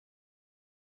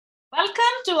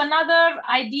Welcome to another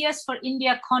Ideas for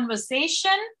India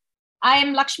conversation. I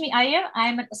am Lakshmi Iyer. I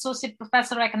am an associate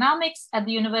professor of economics at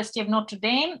the University of Notre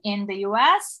Dame in the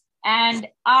US. And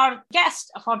our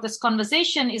guest for this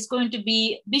conversation is going to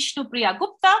be Bishnupriya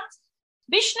Gupta.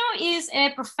 Bishnu is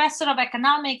a professor of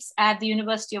economics at the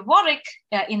University of Warwick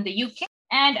in the UK.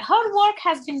 And her work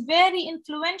has been very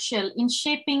influential in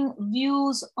shaping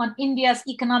views on India's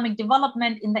economic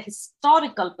development in the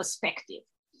historical perspective.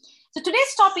 So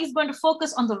today's topic is going to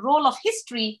focus on the role of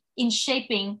history in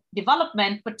shaping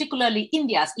development, particularly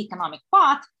India's economic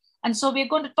path. And so we're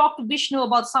going to talk to Bishnu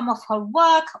about some of her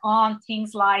work on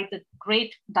things like the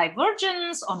great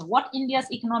divergence, on what India's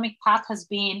economic path has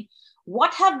been,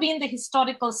 what have been the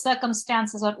historical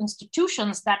circumstances or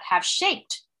institutions that have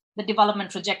shaped the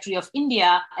development trajectory of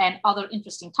India, and other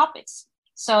interesting topics.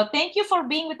 So thank you for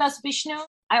being with us, Bishnu.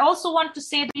 I also want to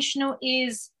say that Bishnu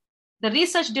is the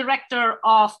research director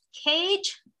of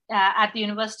CAGE at the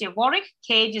University of Warwick.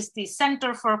 CAGE is the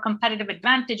Center for Competitive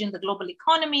Advantage in the Global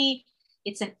Economy.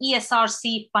 It's an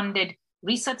ESRC-funded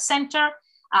research center.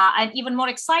 And even more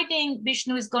exciting,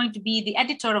 Bishnu is going to be the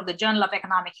editor of the Journal of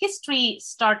Economic History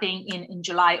starting in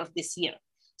July of this year.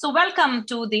 So welcome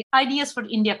to the Ideas for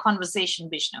India conversation,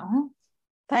 Bishnu.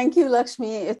 Thank you,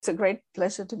 Lakshmi. It's a great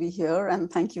pleasure to be here,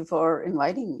 and thank you for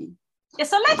inviting me. Yeah,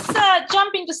 so let's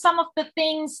jump into some of the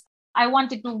things I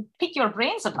wanted to pick your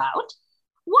brains about.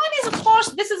 One is, of course,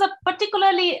 this is a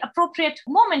particularly appropriate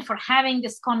moment for having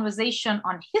this conversation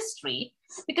on history,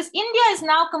 because India is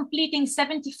now completing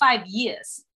 75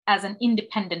 years as an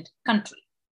independent country.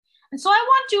 And so I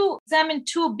want to examine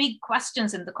two big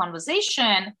questions in the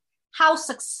conversation. How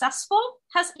successful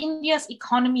has India's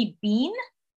economy been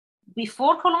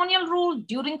before colonial rule,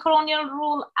 during colonial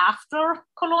rule, after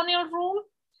colonial rule?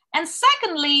 And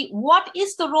secondly, what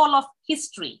is the role of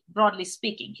history, broadly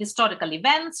speaking, historical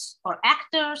events or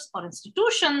actors or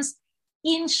institutions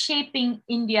in shaping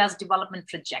India's development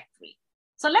trajectory?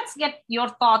 So let's get your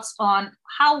thoughts on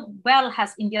how well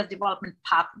has India's development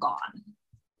path gone?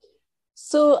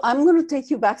 So I'm going to take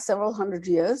you back several hundred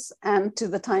years and to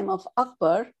the time of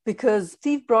Akbar, because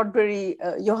Steve Broadberry,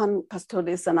 Johann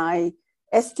Custodes, and I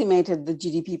estimated the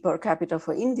GDP per capita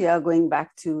for India going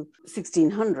back to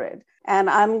 1600.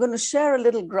 And I'm going to share a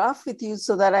little graph with you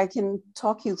so that I can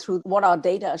talk you through what our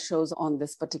data shows on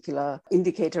this particular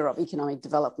indicator of economic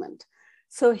development.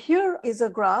 So here is a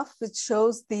graph which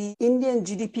shows the Indian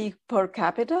GDP per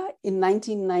capita in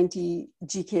 1990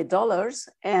 GK dollars.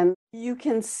 And you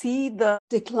can see the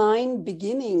decline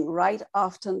beginning right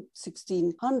after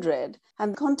 1600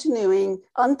 and continuing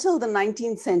until the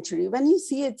 19th century, when you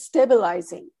see it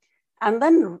stabilizing and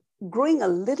then growing a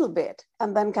little bit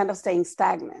and then kind of staying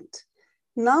stagnant.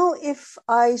 Now, if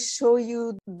I show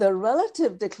you the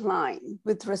relative decline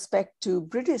with respect to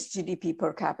British GDP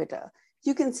per capita,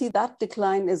 you can see that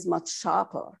decline is much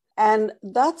sharper. And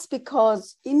that's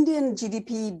because Indian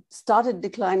GDP started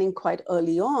declining quite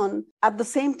early on. At the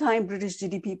same time, British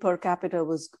GDP per capita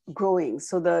was growing.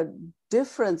 So the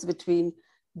difference between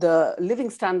the living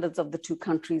standards of the two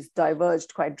countries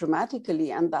diverged quite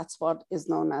dramatically. And that's what is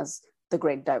known as the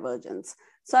Great Divergence.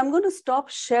 So I'm going to stop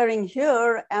sharing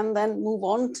here and then move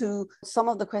on to some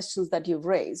of the questions that you've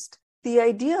raised. The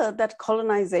idea that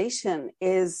colonization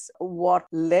is what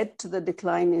led to the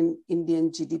decline in Indian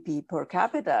GDP per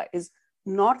capita is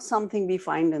not something we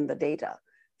find in the data.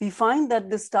 We find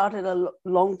that this started a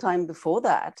long time before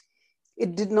that.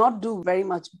 It did not do very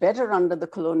much better under the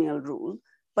colonial rule.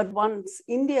 But once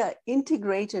India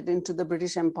integrated into the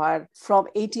British Empire from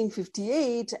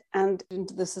 1858 and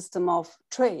into the system of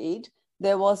trade,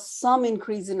 there was some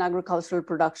increase in agricultural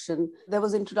production. There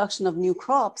was introduction of new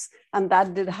crops, and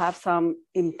that did have some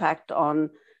impact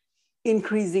on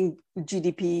increasing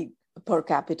GDP per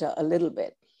capita a little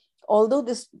bit. Although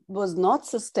this was not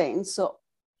sustained, so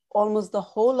almost the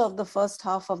whole of the first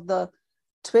half of the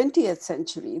 20th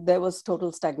century, there was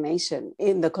total stagnation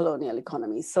in the colonial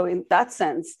economy. So in that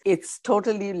sense, it's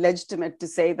totally legitimate to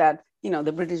say that,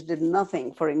 the British did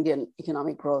nothing for Indian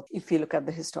economic growth if you look at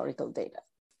the historical data.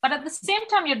 But at the same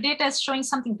time, your data is showing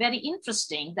something very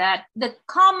interesting, that the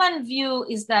common view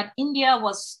is that India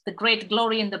was the great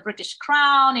glory in the British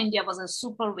crown. India was a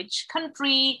super rich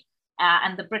country,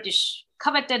 and the British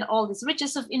coveted all these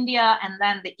riches of India, and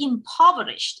then they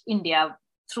impoverished India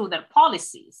through their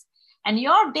policies. And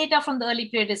your data from the early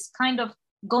period is kind of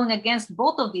going against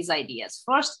both of these ideas.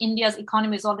 First, India's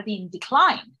economy is already in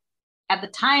decline at the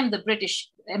time the British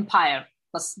Empire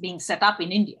was being set up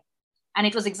in India. And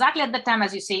it was exactly at that time,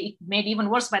 as you say, it made even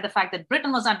worse by the fact that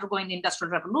Britain was undergoing the Industrial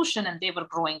Revolution and they were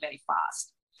growing very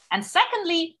fast. And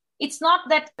secondly, it's not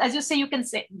that, as you say, you can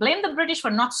say, blame the British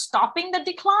for not stopping the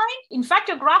decline. In fact,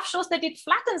 your graph shows that it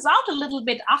flattens out a little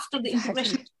bit after the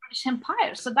integration of the British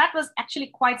Empire. So that was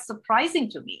actually quite surprising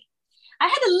to me. I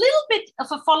had a little bit of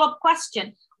a follow-up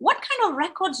question. What kind of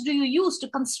records do you use to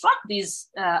construct these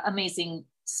amazing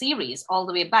series all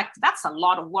the way back? That's a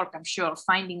lot of work, I'm sure,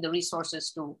 finding the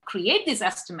resources to create these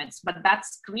estimates, but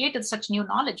that's created such new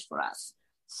knowledge for us.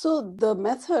 So the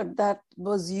method that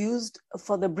was used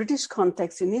for the British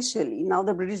context initially, now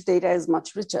the British data is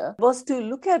much richer, was to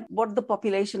look at what the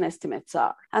population estimates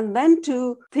are, and then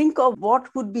to think of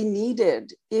what would be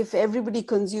needed if everybody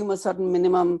consumed a certain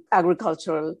minimum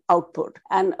agricultural output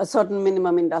and a certain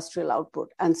minimum industrial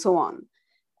output, and so on.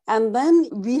 And then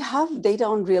we have data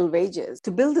on real wages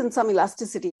to build in some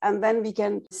elasticity. And then we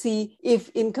can see if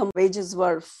income wages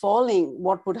were falling,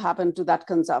 what would happen to that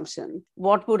consumption?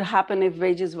 What would happen if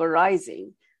wages were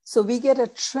rising? So we get a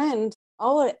trend.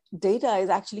 Our data is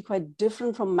actually quite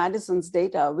different from Madison's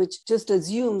data, which just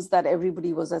assumes that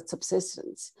everybody was at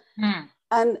subsistence.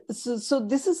 And so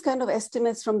this is kind of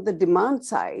estimates from the demand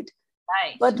side.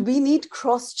 Right. But we need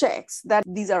cross checks that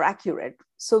these are accurate.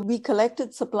 So we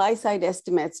collected supply side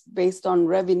estimates based on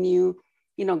revenue,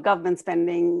 government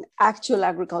spending, actual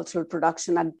agricultural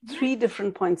production at 3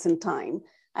 different points in time,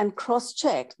 and cross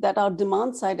checked that our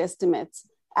demand side estimates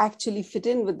actually fit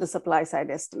in with the supply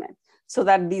side estimate, so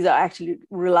that these are actually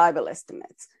reliable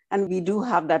estimates. And we do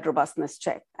have that robustness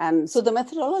check. And so the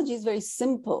methodology is very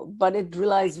simple, but it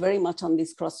relies very much on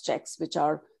these cross checks, which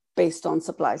are based on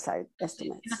supply side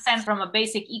estimates. In a sense, from a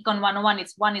basic Econ 101,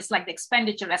 one is like the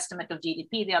expenditure estimate of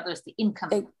GDP, the other is the income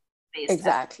based.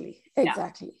 Exactly.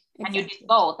 And you did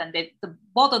both, and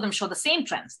both of them show the same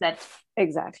trends, that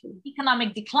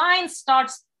economic decline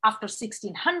starts after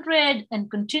 1600 and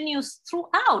continues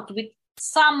throughout, with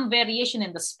some variation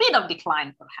in the speed of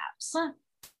decline, perhaps,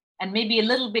 and maybe a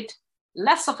little bit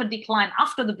less of a decline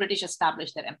after the British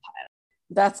established their empire.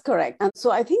 That's correct. And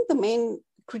so I think the main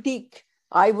critique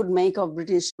I would make of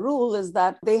British rule is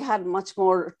that they had much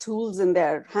more tools in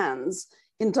their hands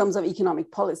in terms of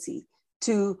economic policy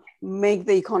to make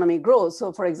the economy grow.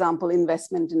 So, for example,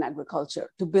 investment in agriculture,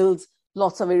 to build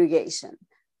lots of irrigation.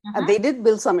 And they did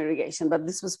build some irrigation, but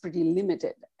this was pretty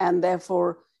limited. And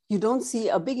therefore, you don't see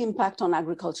a big impact on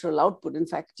agricultural output. In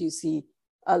fact, you see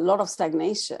a lot of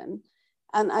stagnation.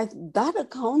 And that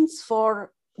accounts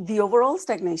for the overall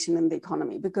stagnation in the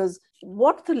economy, because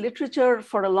what the literature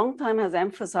for a long time has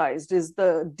emphasized is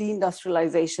the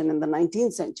deindustrialization in the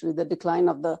 19th century, the decline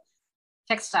of the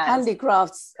textiles,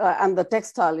 handicrafts and the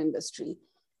textile industry.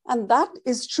 And that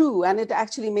is true. And it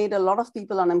actually made a lot of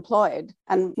people unemployed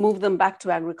and moved them back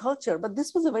to agriculture. But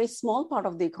this was a very small part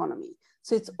of the economy.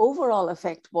 So its overall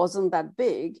effect wasn't that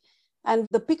big. And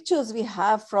the pictures we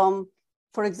have from,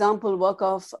 for example, work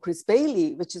of Chris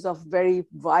Bailey, which is of very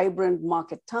vibrant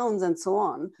market towns and so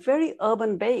on, very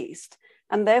urban based.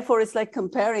 And therefore, it's like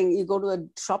comparing, you go to a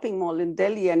shopping mall in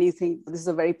Delhi and you think this is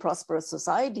a very prosperous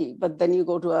society, but then you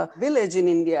go to a village in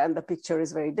India and the picture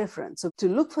is very different. So to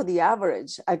look for the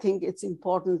average, I think it's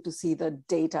important to see the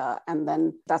data, and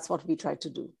then that's what we try to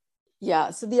do.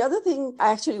 Yeah. So the other thing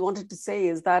I actually wanted to say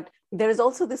is that there is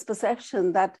also this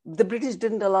perception that the British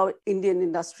didn't allow Indian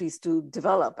industries to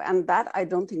develop. And that I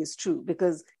don't think is true,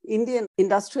 because Indian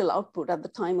industrial output at the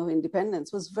time of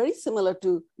independence was very similar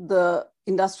to the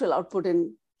industrial output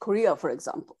in Korea, for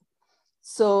example.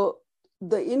 So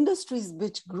the industries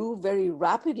which grew very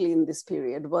rapidly in this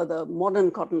period were the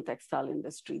modern cotton textile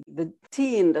industry, the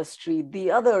tea industry, the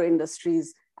other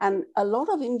industries. And a lot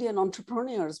of Indian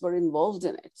entrepreneurs were involved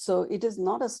in it. So it is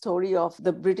not a story of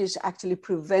the British actually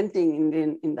preventing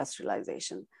Indian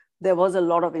industrialization. There was a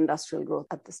lot of industrial growth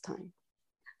at this time.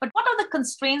 But what are the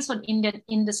constraints on Indian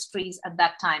industries at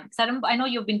that time? I know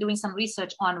you've been doing some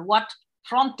research on what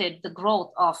prompted the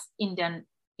growth of Indian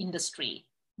industry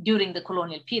during the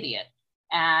colonial period,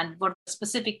 and what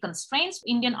specific constraints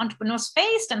Indian entrepreneurs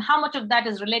faced, and how much of that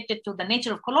is related to the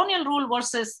nature of colonial rule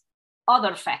versus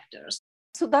other factors.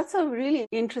 So that's a really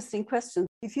interesting question.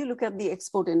 If you look at the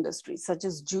export industries, such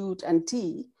as jute and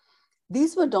tea,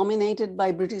 these were dominated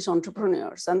by British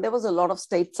entrepreneurs, and there was a lot of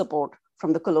state support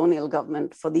from the colonial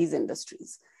government for these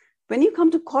industries. When you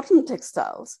come to cotton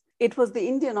textiles, it was the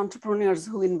Indian entrepreneurs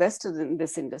who invested in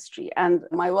this industry. And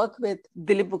my work with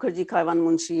Dilip Mukherjee, Kaivan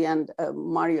Munshi, and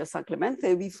Mario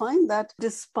Saclemente, we find that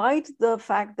despite the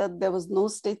fact that there was no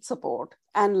state support,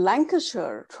 and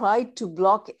Lancashire tried to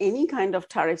block any kind of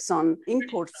tariffs on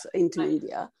imports into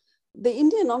India, the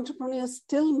Indian entrepreneurs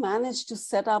still managed to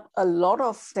set up a lot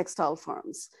of textile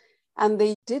firms. And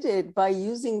they did it by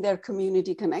using their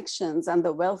community connections and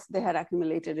the wealth they had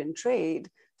accumulated in trade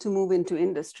to move into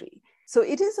industry. So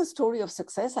it is a story of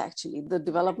success, actually, the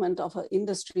development of an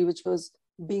industry which was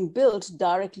being built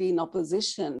directly in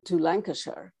opposition to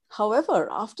Lancashire. However,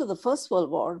 after the First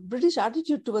World War, British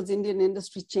attitude towards Indian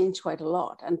industry changed quite a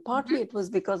lot. And partly it was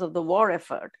because of the war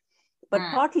effort, but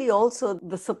partly also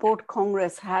the support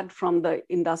Congress had from the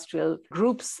industrial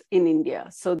groups in India.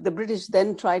 So the British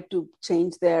then tried to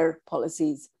change their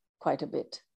policies quite a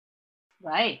bit.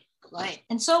 Right.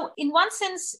 And so in one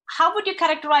sense, how would you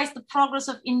characterize the progress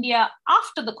of India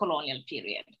after the colonial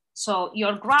period? So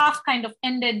your graph kind of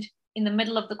ended in the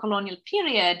middle of the colonial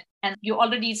period. And you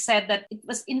already said that it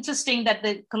was interesting that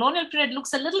the colonial period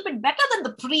looks a little bit better than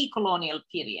the pre-colonial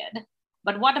period.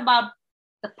 But what about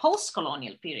the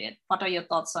post-colonial period? What are your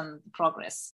thoughts on the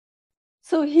progress?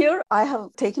 So here I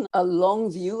have taken a long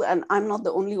view, and I'm not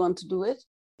the only one to do it.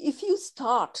 If you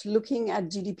start looking at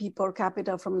GDP per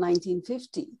capita from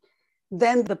 1950,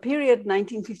 then the period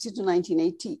 1950 to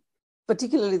 1980,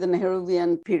 particularly the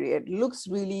Nehruvian period, looks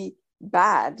really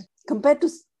bad compared to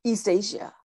East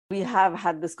Asia. We have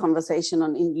had this conversation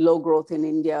on low growth in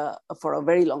India for a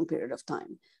very long period of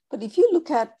time. But if you look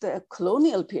at the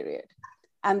colonial period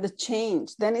and the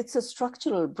change, then it's a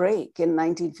structural break in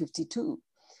 1952.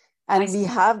 And we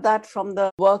have that from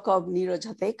the work of Neeraj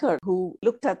Hatekar, who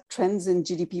looked at trends in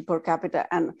GDP per capita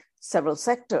and several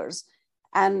sectors.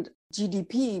 And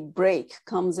GDP break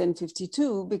comes in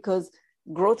 52 because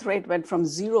growth rate went from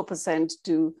 0%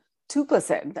 to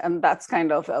 2%. And that's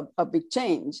kind of a big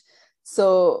change.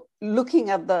 So looking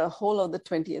at the whole of the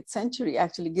 20th century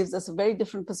actually gives us a very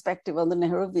different perspective on the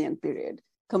Nehruvian period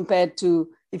compared to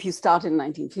if you start in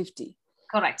 1950.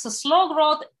 Correct. So slow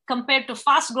growth compared to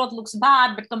fast growth looks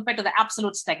bad, but compared to the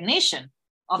absolute stagnation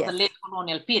of the late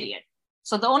colonial period.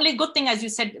 So the only good thing, as you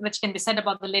said, which can be said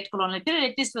about the late colonial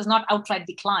period, at least was not outright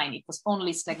decline. It was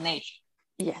only stagnation.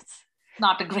 Yes.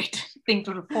 Not a great thing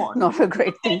to report. Not a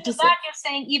great thing to say. That you're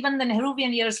saying even the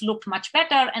Nehruvian years looked much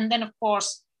better. And then, of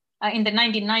course, in the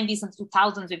 1990s and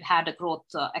 2000s, we've had a growth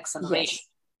acceleration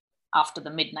after the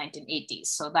mid-1980s.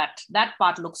 So that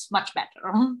part looks much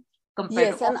better.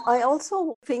 Yes, and I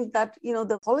also think that,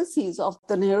 the policies of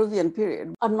the Nehruvian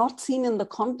period are not seen in the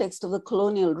context of the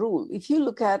colonial rule. If you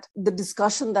look at the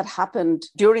discussion that happened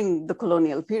during the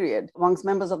colonial period amongst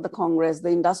members of the Congress, the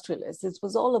industrialists, it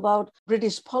was all about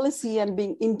British policy and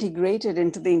being integrated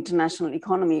into the international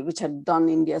economy, which had done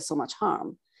India so much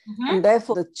harm. And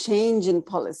therefore, the change in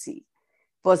policy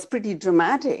was pretty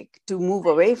dramatic to move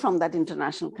away from that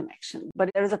international connection.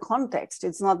 But there is a context.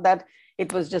 It's not that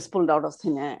it was just pulled out of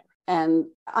thin air. And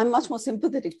I'm much more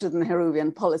sympathetic to the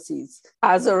Nehruvian policies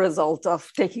as a result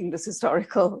of taking this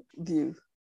historical view.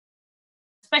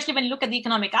 Especially when you look at the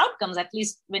economic outcomes, at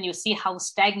least when you see how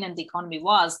stagnant the economy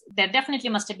was, there definitely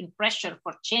must have been pressure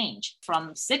for change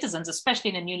from citizens,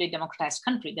 especially in a newly democratized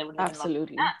country. There would have been a lot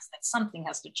of that something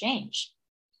has to change.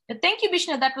 But thank you,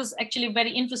 Bishnu. That was actually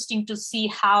very interesting to see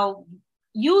how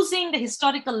using the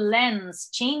historical lens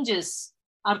changes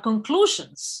our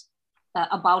conclusions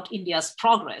about India's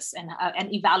progress and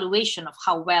an evaluation of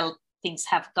how well things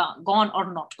have gone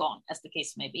or not gone, as the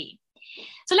case may be.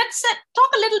 So let's talk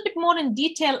a little bit more in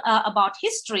detail about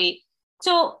history.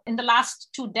 So in the last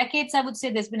 2 decades, I would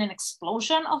say there's been an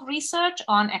explosion of research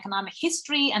on economic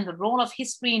history and the role of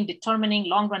history in determining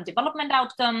long-run development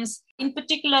outcomes. In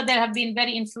particular, there have been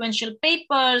very influential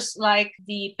papers like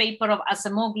the paper of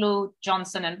Acemoglu,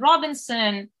 Johnson, and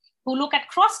Robinson, who look at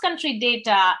cross-country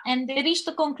data, and they reach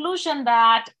the conclusion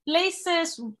that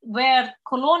places where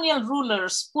colonial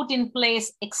rulers put in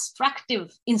place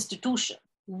extractive institutions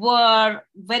were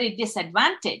very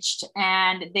disadvantaged,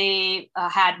 and they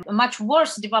had much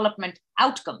worse development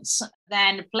outcomes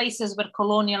than places where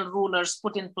colonial rulers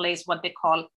put in place what they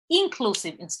call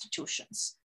inclusive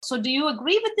institutions. So do you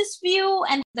agree with this view?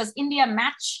 And does India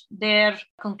match their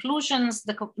conclusions,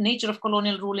 the nature of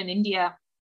colonial rule in India?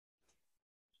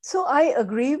 So I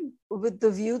agree with the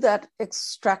view that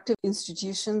extractive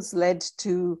institutions led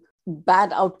to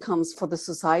bad outcomes for the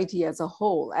society as a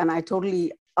whole. And I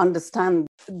totally understand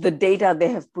the data they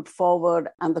have put forward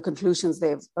and the conclusions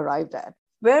they've arrived at.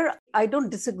 Where I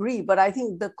don't disagree, but I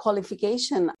think the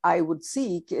qualification I would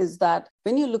seek is that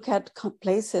when you look at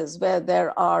places where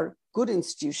there are good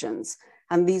institutions,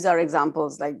 and these are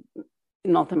examples like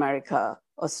North America,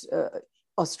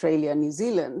 Australia, New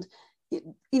Zealand,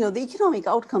 the economic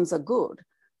outcomes are good.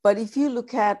 But if you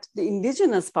look at the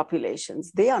indigenous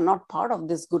populations, they are not part of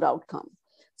this good outcome.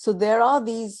 So there are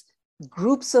these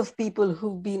groups of people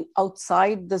who've been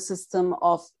outside the system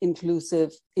of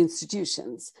inclusive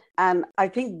institutions. And I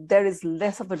think there is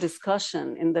less of a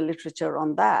discussion in the literature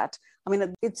on that. I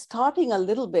mean, it's starting a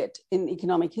little bit in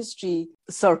economic history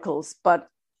circles, but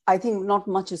I think not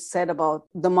much is said about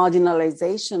the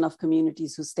marginalization of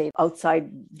communities who stayed outside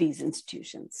these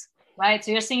institutions. Right.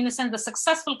 So you're saying, in a sense, the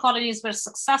successful colonies were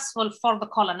successful for the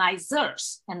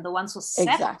colonizers, and the ones who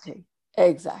settled.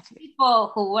 Exactly.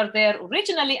 People who were there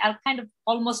originally are kind of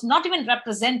almost not even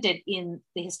represented in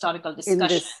the historical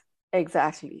discussion.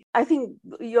 Exactly. I think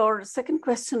your second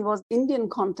question was Indian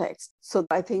context. So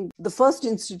I think the first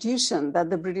institution that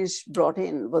the British brought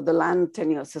in were the land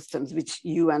tenure systems, which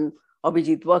you and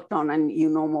Abhijit worked on, and you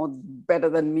know more better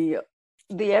than me.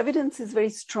 The evidence is very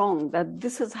strong that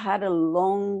this has had a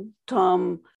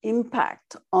long-term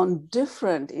impact on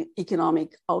different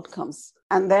economic outcomes.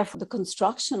 And therefore, the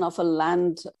construction of a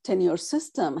land tenure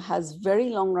system has very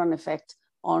long-run effect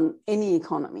on any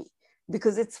economy,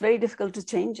 because it's very difficult to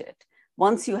change it.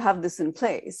 Once you have this in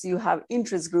place, you have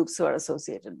interest groups who are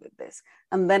associated with this.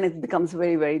 And then it becomes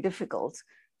very, very difficult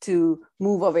to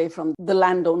move away from the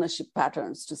land ownership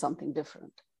patterns to something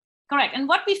different. Correct. And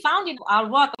what we found in our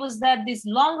work was that these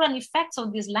long-run effects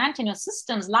of these land tenure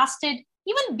systems lasted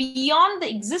even beyond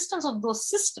the existence of those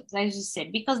systems, as you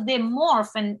said, because they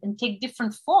morph and take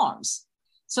different forms.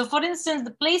 So, for instance,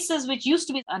 the places which used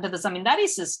to be under the zamindari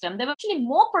system, they were actually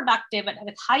more productive and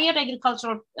with higher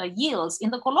agricultural yields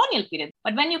in the colonial period.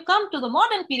 But when you come to the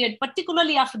modern period,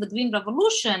 particularly after the Green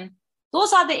Revolution,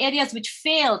 those are the areas which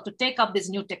failed to take up this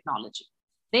new technology.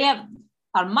 They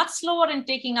are much slower in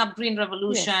taking up Green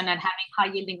Revolution and having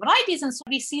high-yielding varieties. And so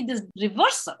we see this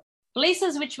reversal.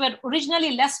 Places which were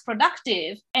originally less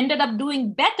productive ended up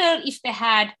doing better if they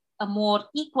had a more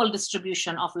equal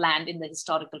distribution of land in the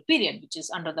historical period, which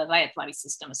is under the Rayatwari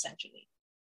system, essentially.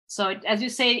 So, as you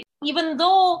say, even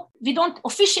though we don't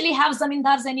officially have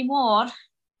zamindars anymore,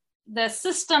 the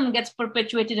system gets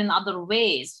perpetuated in other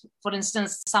ways. For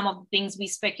instance, some of the things we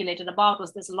speculated about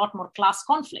was there's a lot more class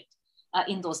conflict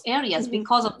in those areas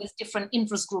because of these different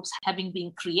interest groups having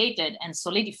been created and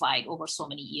solidified over so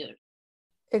many years.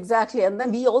 Exactly. And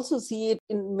then we also see it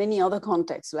in many other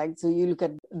contexts. Like, so you look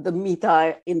at the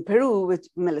Mita in Peru, with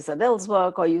Melissa Dell's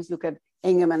work, or you look at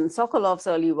Engem and Sokolov's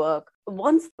early work.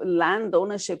 Once the land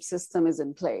ownership system is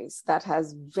in place, that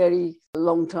has very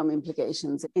long-term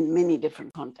implications in many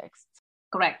different contexts.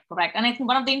 Correct. And I think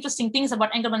one of the interesting things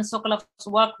about Engem and Sokolov's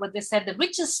work was they said the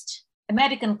richest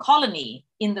American colony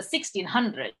in the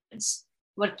 1600s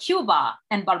were Cuba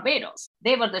and Barbados.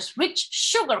 They were the rich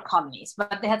sugar colonies,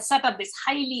 but they had set up these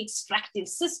highly extractive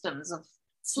systems of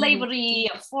slavery,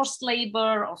 of forced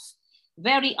labor, of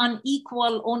very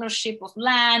unequal ownership of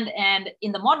land. And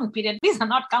in the modern period, these are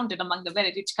not counted among the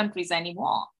very rich countries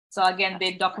anymore. So again,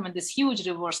 they document this huge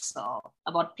reversal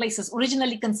about places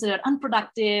originally considered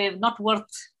unproductive, not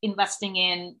worth investing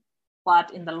in,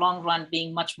 but in the long run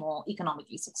being much more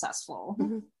economically successful.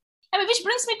 I mean, which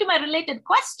brings me to my related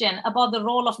question about the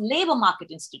role of labor market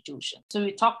institutions. So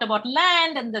we talked about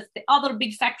land and the other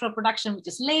big factor of production, which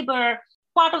is labor.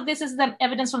 Part of this is the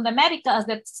evidence from the Americas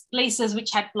that places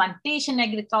which had plantation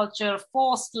agriculture,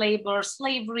 forced labor,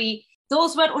 slavery,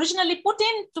 those were originally put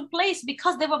into place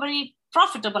because they were very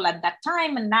profitable at that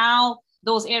time. And now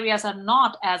those areas are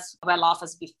not as well off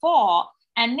as before.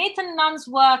 And Nathan Nunn's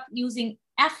work using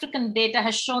African data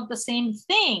has shown the same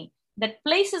thing, that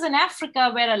places in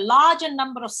Africa where a larger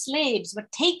number of slaves were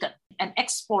taken and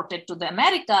exported to the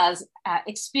Americas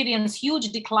experience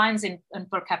huge declines in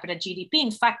per capita GDP.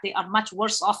 In fact, they are much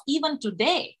worse off even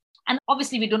today. And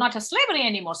obviously, we do not have slavery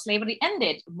anymore. Slavery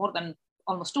ended more than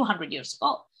almost 200 years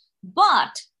ago.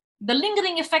 But the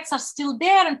lingering effects are still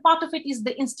there. And part of it is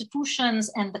the institutions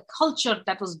and the culture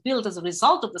that was built as a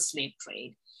result of the slave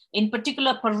trade, in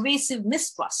particular, pervasive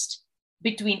mistrust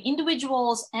between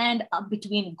individuals and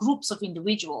between groups of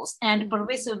individuals, and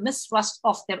pervasive mistrust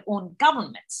of their own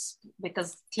governments,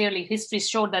 because clearly history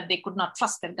showed that they could not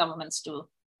trust their governments to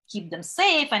keep them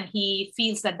safe. And he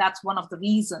feels that that's one of the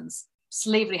reasons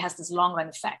slavery has this long run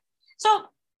effect. So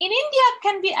in India,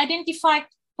 can we identify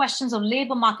questions of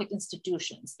labor market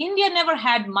institutions? India never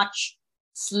had much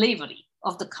slavery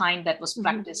of the kind that was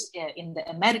practiced in the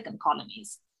American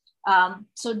colonies.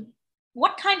 So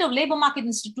what kind of labor market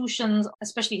institutions,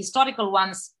 especially historical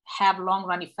ones, have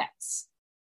long-run effects?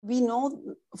 We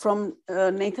know from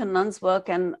Nathan Nunn's work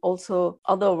and also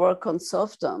other work on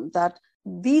serfdom that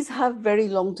these have very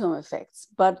long-term effects.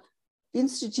 But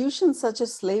institutions such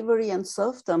as slavery and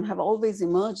serfdom have always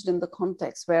emerged in the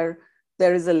context where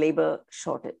there is a labor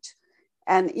shortage.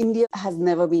 And India has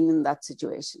never been in that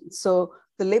situation. So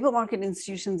the labor market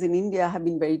institutions in India have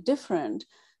been very different.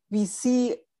 We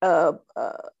see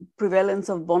prevalence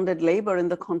of bonded labor in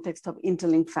the context of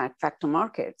interlinked factor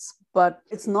markets, but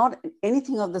it's not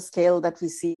anything of the scale that we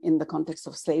see in the context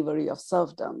of slavery, of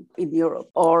serfdom in Europe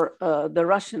or the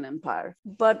Russian Empire.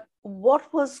 But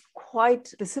what was quite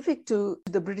specific to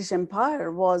the British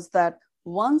Empire was that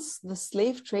once the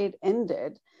slave trade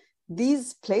ended,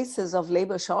 these places of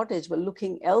labor shortage were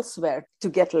looking elsewhere to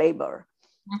get labor.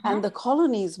 And the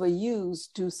colonies were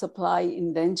used to supply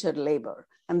indentured labor.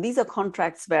 And these are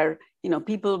contracts where,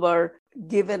 people were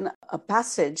given a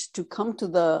passage to come to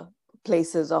the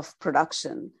places of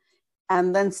production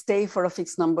and then stay for a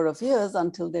fixed number of years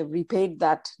until they repaid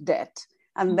that debt.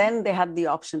 And then they had the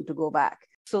option to go back.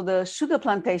 So the sugar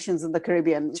plantations in the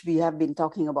Caribbean, which we have been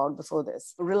talking about before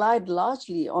this, relied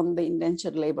largely on the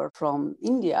indentured labor from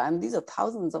India. And these are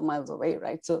thousands of miles away,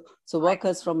 right? So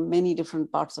workers from many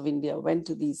different parts of India went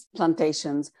to these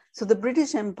plantations. So the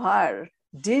British Empire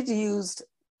did use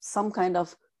some kind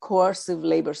of coercive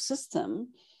labor system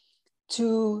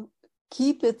to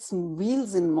keep its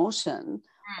wheels in motion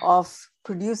of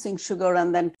producing sugar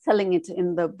and then selling it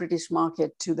in the British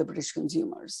market to the British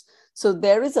consumers. So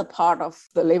there is a part of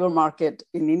the labor market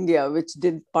in India which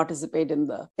did participate in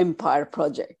the empire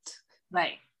project.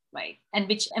 Right. And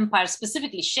which empire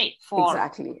specifically shaped for...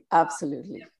 Exactly,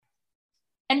 absolutely.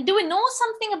 And do we know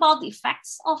something about the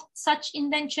effects of such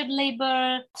indentured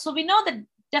labor? So we know that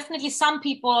definitely some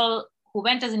people who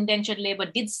went as indentured labor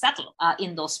did settle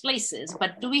in those places.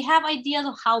 But do we have ideas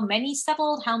of how many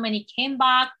settled, how many came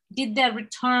back? Did their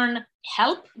return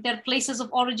help their places of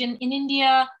origin in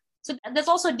India? So there's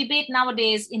also a debate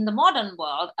nowadays in the modern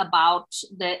world about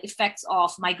the effects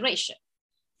of migration,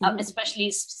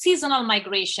 especially seasonal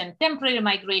migration, temporary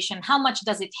migration. How much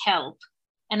does it help?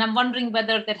 And I'm wondering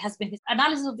whether there has been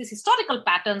analysis of these historical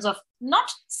patterns of not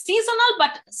seasonal,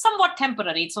 but somewhat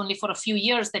temporary. It's only for a few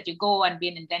years that you go and be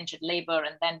in indentured labor.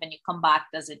 And then when you come back,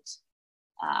 does it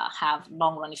have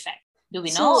long run effect? Do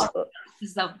we know?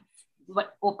 Is the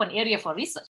open area for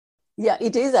research? Yeah,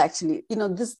 it is actually.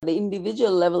 The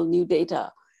individual level new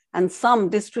data and some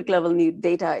district level new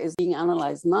data is being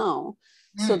analyzed now.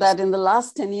 So that in the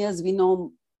last 10 years, we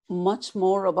know much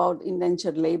more about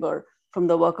indentured labor from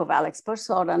the work of Alex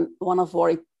Persod and one of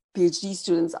Warwick PhD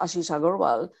students, Ashish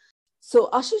Agarwal. So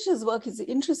Ashish's work is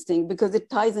interesting because it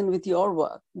ties in with your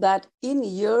work, that in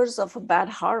years of a bad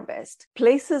harvest,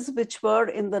 places which were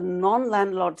in the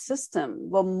non-landlord system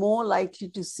were more likely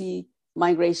to see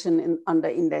migration under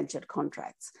indentured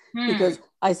contracts. Because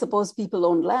I suppose people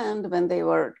owned land when they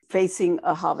were facing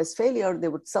a harvest failure, they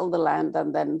would sell the land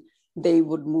and then they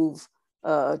would move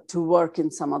to work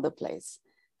in some other place.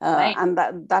 And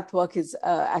that work is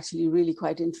actually really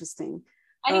quite interesting.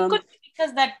 And it could be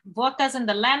because that workers in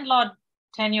the landlord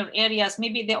tenure areas,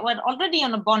 maybe they were already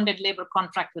on a bonded labor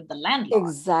contract with the landlord.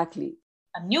 Exactly.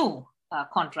 A new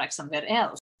contract somewhere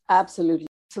else. Absolutely.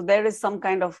 So there is some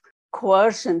kind of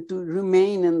coercion to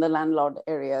remain in the landlord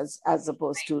areas as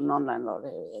opposed to non-landlord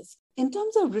areas. In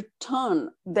terms of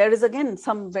return, there is again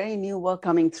some very new work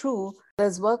coming through.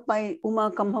 There's work by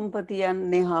Uma Kambhampati and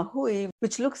Neha Hui,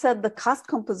 which looks at the caste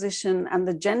composition and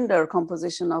the gender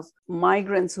composition of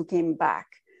migrants who came back.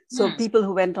 So people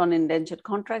who went on indentured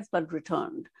contracts but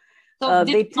returned. So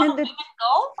did women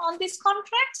go on these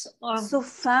contracts? Or? So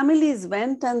families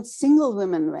went and single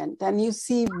women went. And you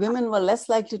see women were less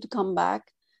likely to come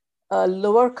back.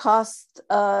 Lower caste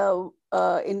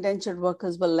indentured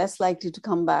workers were less likely to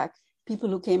come back. People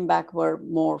who came back were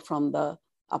more from the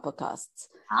upper castes.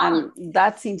 And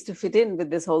that seems to fit in with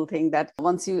this whole thing that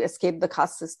once you escape the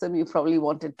caste system, you probably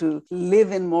wanted to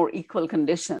live in more equal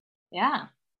conditions. Yeah.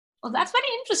 Well, that's very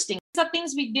interesting. These are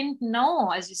things we didn't know,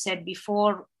 as you said,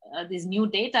 before these new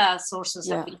data sources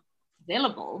have been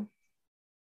available.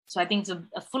 So I think it's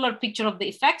a fuller picture of the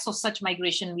effects of such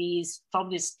migration. We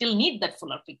probably still need that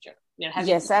fuller picture.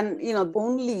 Yes, and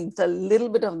only a little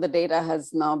bit of the data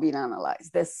has now been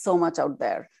analyzed. There's so much out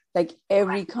there. Like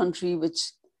every country which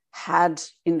had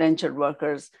indentured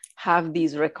workers have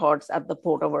these records at the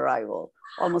port of arrival,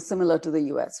 almost similar to the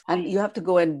US. And you have to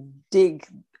go and dig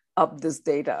up this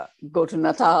data, go to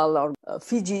Natal or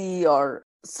Fiji or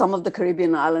some of the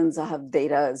Caribbean islands have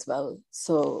data as well.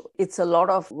 So it's a lot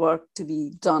of work to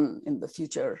be done in the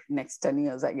future, next 10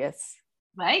 years, I guess.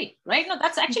 Right. No,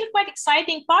 that's actually quite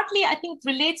exciting. Partly, I think,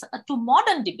 relates to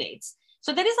modern debates.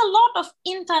 So there is a lot of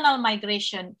internal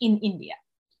migration in India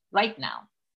right now.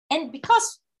 And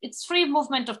because it's free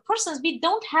movement of persons, we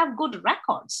don't have good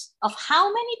records of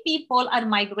how many people are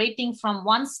migrating from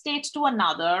one state to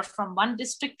another, from one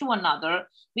district to another.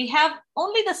 We have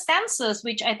only the census,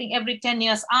 which I think every 10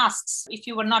 years asks, if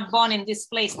you were not born in this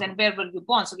place, then where were you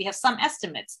born? So we have some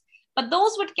estimates. But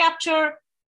those would capture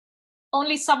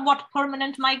only somewhat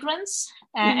permanent migrants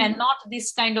and not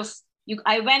this kind of,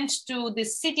 I went to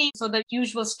this city. So the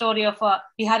usual story of a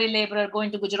Bihari laborer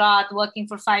going to Gujarat, working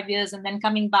for 5 years and then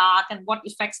coming back, and what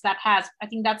effects that has. I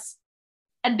think that's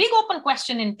a big open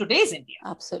question in today's India.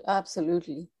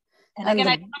 Absolutely. And again,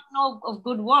 I do not know of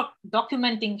good work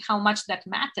documenting how much that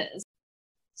matters.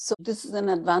 So this is an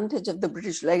advantage of the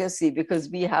British legacy because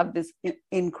we have this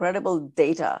incredible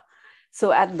data.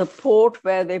 So at the port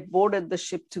where they boarded the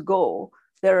ship to go,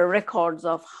 there are records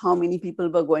of how many people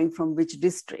were going from which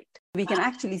district. We can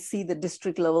actually see the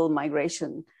district level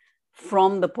migration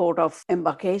from the port of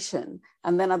embarkation.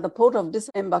 And then at the port of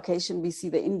disembarkation, we see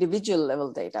the individual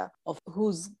level data of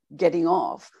who's getting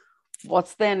off,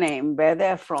 what's their name, where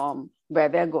they're from, where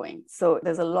they're going. So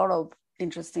there's a lot of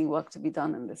interesting work to be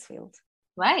done in this field.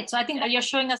 Right. So I think you're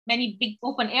showing us many big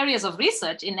open areas of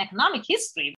research in economic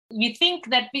history. We think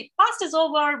that past is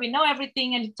over, we know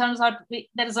everything, and it turns out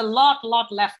there is a lot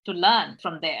left to learn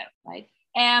from there, right?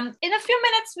 In a few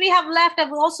minutes we have left, I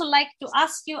would also like to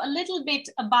ask you a little bit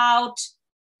about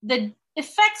the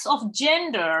effects of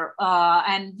gender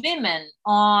and women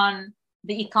on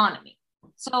the economy.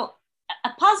 So a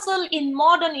puzzle in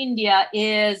modern India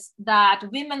is that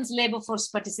women's labor force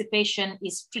participation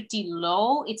is pretty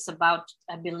low. It's about,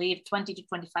 I believe, 20 to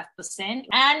 25%.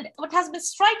 And what has been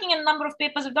striking, a number of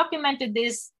papers have documented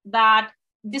this, that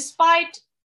despite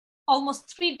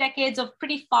almost 3 decades of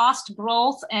pretty fast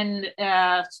growth and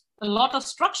a lot of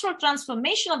structural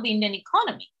transformation of the Indian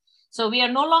economy, so we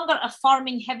are no longer a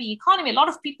farming heavy economy. A lot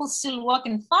of people still work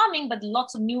in farming, but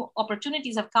lots of new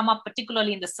opportunities have come up,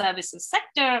 particularly in the services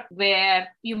sector, where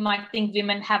you might think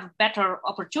women have better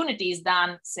opportunities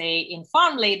than, say, in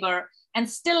farm labor. And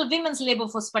still, women's labor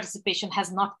force participation has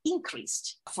not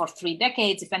increased for 3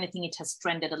 decades. If anything, it has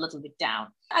trended a little bit down.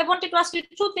 I wanted to ask you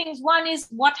 2 things. One is,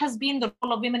 what has been the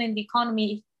role of women in the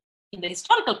economy in the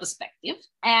historical perspective?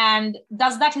 And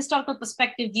does that historical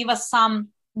perspective give us some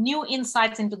new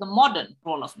insights into the modern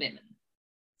role of women?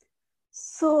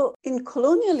 So in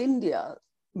colonial India,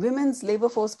 women's labor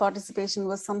force participation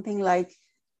was something like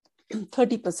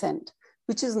 30%,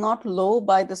 which is not low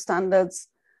by the standards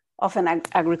of an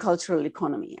agricultural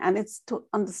economy. And it's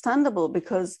understandable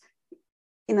because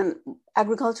in an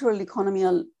agricultural economy,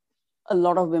 a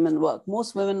lot of women work.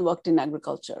 Most women worked in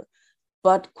agriculture,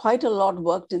 but quite a lot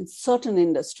worked in certain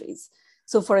industries.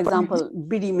 So for example,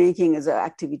 bidi making is an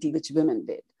activity which women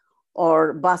did,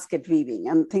 or basket weaving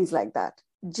and things like that.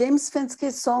 James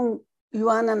Fenskey's song,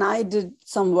 Yuan and I did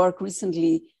some work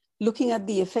recently looking at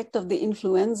the effect of the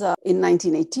influenza in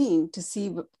 1918 to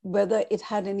see whether it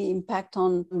had any impact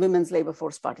on women's labor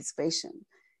force participation.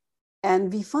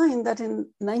 And we find that in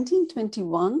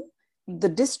 1921, the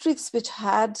districts which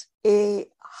had a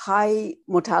high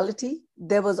mortality,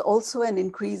 there was also an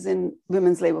increase in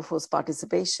women's labor force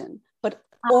participation, but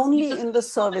only in the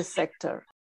service sector.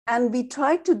 And we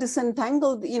tried to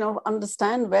disentangle,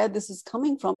 understand where this is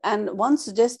coming from. And one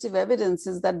suggestive evidence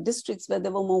is that districts where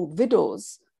there were more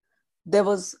widows, there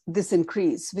was this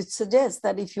increase, which suggests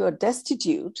that if you are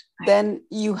destitute, then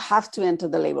you have to enter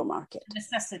the labor market.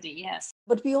 Necessity, yes.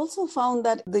 But we also found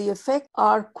that the effects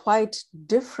are quite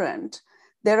different.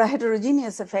 There are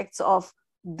heterogeneous effects of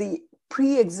the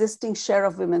pre-existing share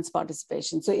of women's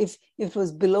participation. So if it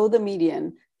was below the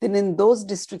median, then in those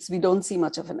districts, we don't see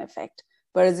much of an effect.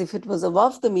 Whereas if it was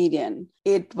above the median,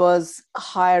 it was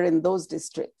higher in those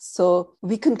districts. So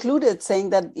we concluded saying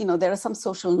that, there are some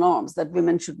social norms that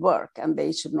women should work and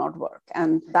they should not work.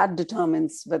 And that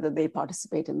determines whether they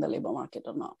participate in the labor market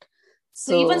or not.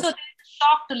 So even though there's a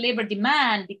shock to labor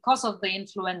demand because of the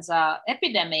influenza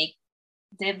epidemic,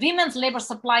 the women's labor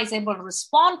supply is able to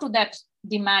respond to that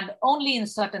demand only in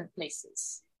certain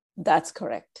places. That's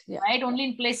correct. Yeah. Right? Only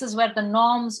in places where the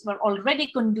norms were already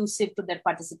conducive to their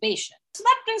participation. So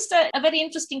that brings to a very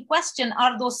interesting question.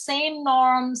 Are those same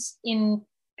norms in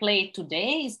play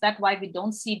today? Is that why we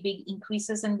don't see big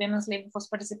increases in women's labor force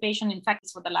participation? In fact,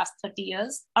 it's for the last 30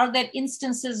 years. Are there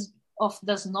instances of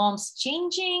those norms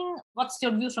changing? What's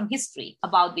your view from history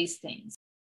about these things?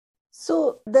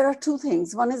 So there are 2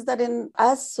 things. One is that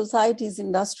as societies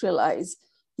industrialize,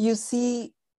 you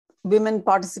see women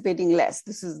participating less.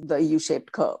 This is the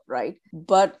U-shaped curve, right?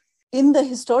 But in the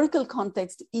historical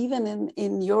context, even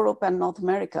in Europe and North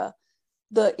America,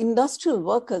 the industrial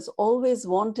workers always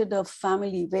wanted a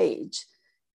family wage.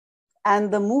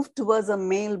 And the move towards a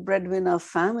male breadwinner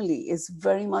family is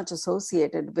very much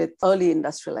associated with early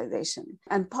industrialization.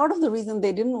 And part of the reason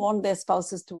they didn't want their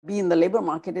spouses to be in the labor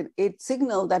market, it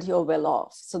signaled that you're well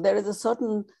off. So there is a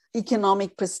certain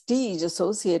economic prestige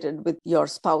associated with your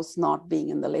spouse not being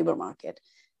in the labor market.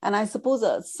 And I suppose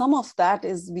some of that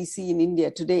is we see in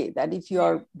India today, that if you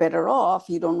are better off,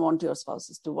 you don't want your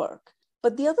spouses to work.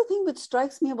 But the other thing which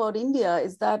strikes me about India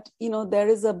is that, there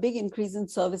is a big increase in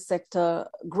service sector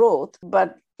growth.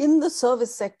 But in the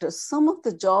service sector, some of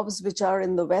the jobs which are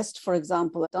in the West, for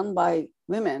example, done by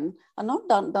women are not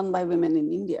done by women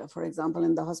in India. For example,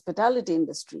 in the hospitality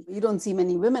industry, you don't see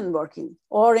many women working,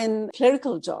 or in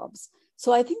clerical jobs.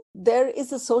 So I think there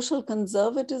is a social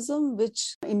conservatism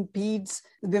which impedes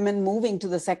women moving to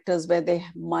the sectors where they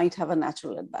might have a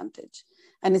natural advantage.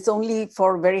 And it's only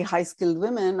for very high-skilled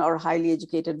women or highly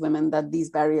educated women that these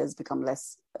barriers become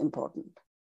less important.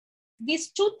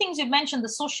 These two things you mentioned, the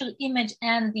social image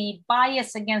and the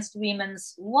bias against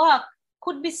women's work,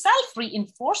 could be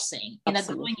self-reinforcing in a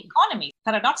growing economy,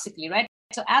 paradoxically, right?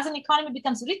 So as an economy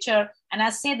becomes richer, and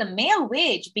as, say, the male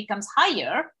wage becomes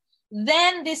higher,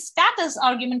 then this status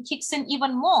argument kicks in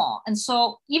even more. And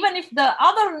so even if the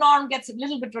other norm gets a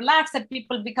little bit relaxed, that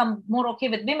people become more okay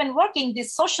with women working,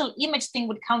 this social image thing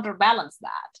would counterbalance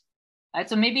that. Right?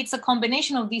 So maybe it's a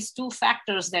combination of these two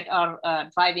factors that are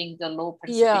driving the low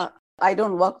participation. Yeah, I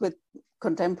don't work with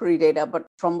contemporary data, but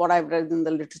from what I've read in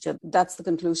the literature, that's the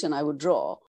conclusion I would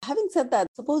draw. Having said that,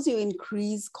 suppose you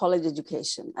increase college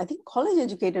education. I think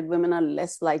college-educated women are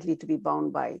less likely to be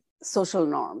bound by social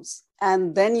norms.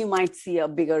 And then you might see a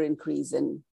bigger increase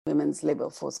in women's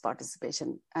labor force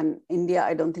participation. And India,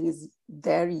 I don't think is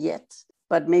there yet,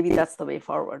 but maybe that's the way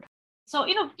forward. So,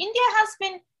 India has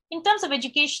been, in terms of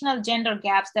educational gender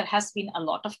gaps, there has been a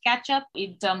lot of catch-up.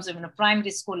 In terms of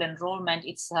primary school enrollment,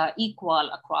 it's equal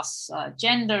across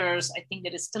genders. I think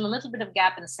there is still a little bit of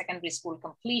gap in secondary school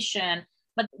completion.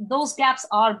 But those gaps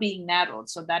are being narrowed.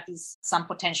 So that is some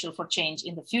potential for change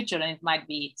in the future, and it might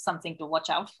be something to watch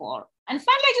out for. And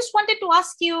finally, I just wanted to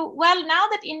ask you, well, now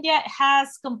that India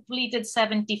has completed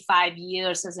 75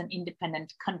 years as an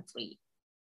independent country,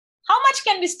 how much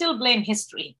can we still blame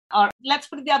history? Or let's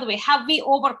put it the other way, have we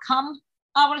overcome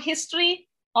our history,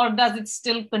 or does it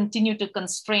still continue to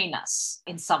constrain us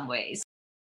in some ways?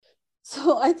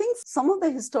 So I think some of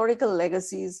the historical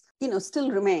legacies,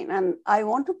 still remain. And I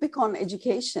want to pick on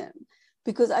education,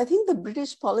 because I think the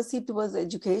British policy towards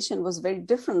education was very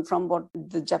different from what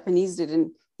the Japanese did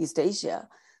in East Asia.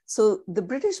 So the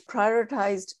British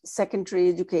prioritized secondary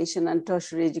education and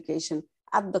tertiary education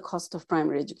at the cost of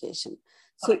primary education.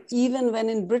 So even when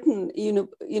in Britain,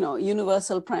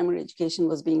 universal primary education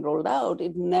was being rolled out,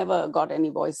 it never got any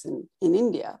voice in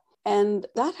India. And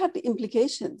that had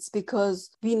implications, because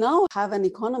we now have an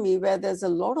economy where there's a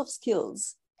lot of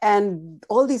skills, and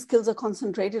all these skills are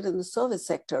concentrated in the service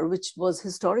sector, which was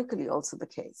historically also the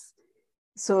case.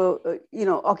 So,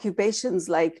 occupations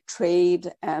like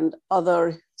trade and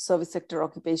other service sector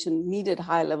occupation needed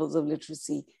high levels of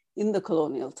literacy in the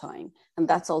colonial time. And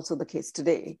that's also the case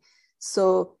today.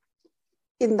 So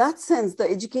in that sense, the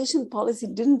education policy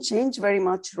didn't change very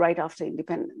much right after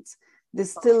independence.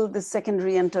 There's still the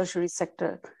secondary and tertiary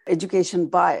sector education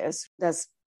bias that's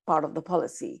part of the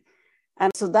policy.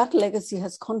 And so that legacy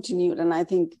has continued. And I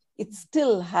think it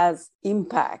still has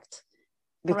impact,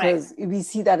 because we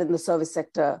see that in the service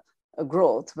sector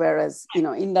growth, whereas,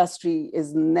 industry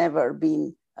has never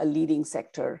been a leading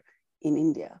sector in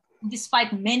India.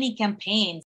 Despite many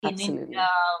campaigns in Absolutely. India,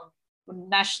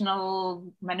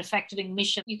 national manufacturing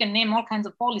mission, you can name all kinds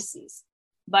of policies.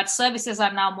 But services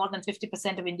are now more than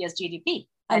 50% of India's GDP.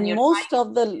 And most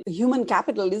of the human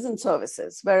capital is in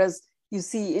services, whereas you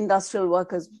see industrial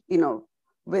workers,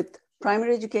 with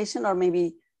primary education, or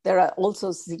maybe there are also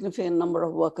a significant number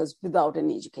of workers without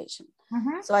any education.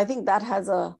 Mm-hmm. So I think that has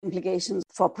implications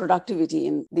for productivity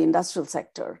in the industrial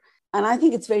sector. And I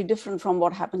think it's very different from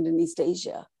what happened in East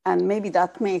Asia. And maybe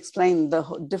that may explain the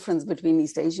difference between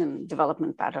East Asian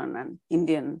development pattern and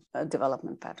Indian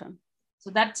development pattern. So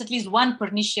that's at least one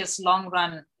pernicious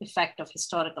long-run effect of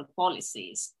historical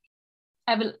policies.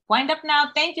 I will wind up now.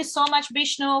 Thank you so much,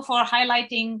 Bishnu, for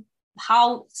highlighting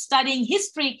how studying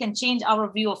history can change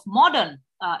our view of modern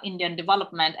Indian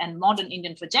development and modern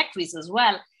Indian trajectories as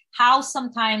well. How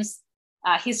sometimes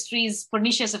history's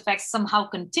pernicious effects somehow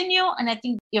continue. And I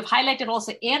think you've highlighted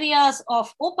also areas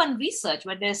of open research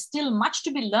where there's still much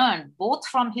to be learned, both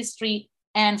from history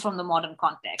and from the modern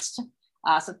context.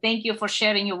 So thank you for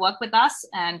sharing your work with us,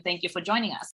 and thank you for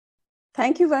joining us.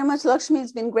 Thank you very much, Lakshmi.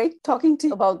 It's been great talking to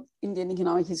you about Indian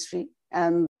economic history,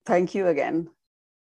 and thank you again.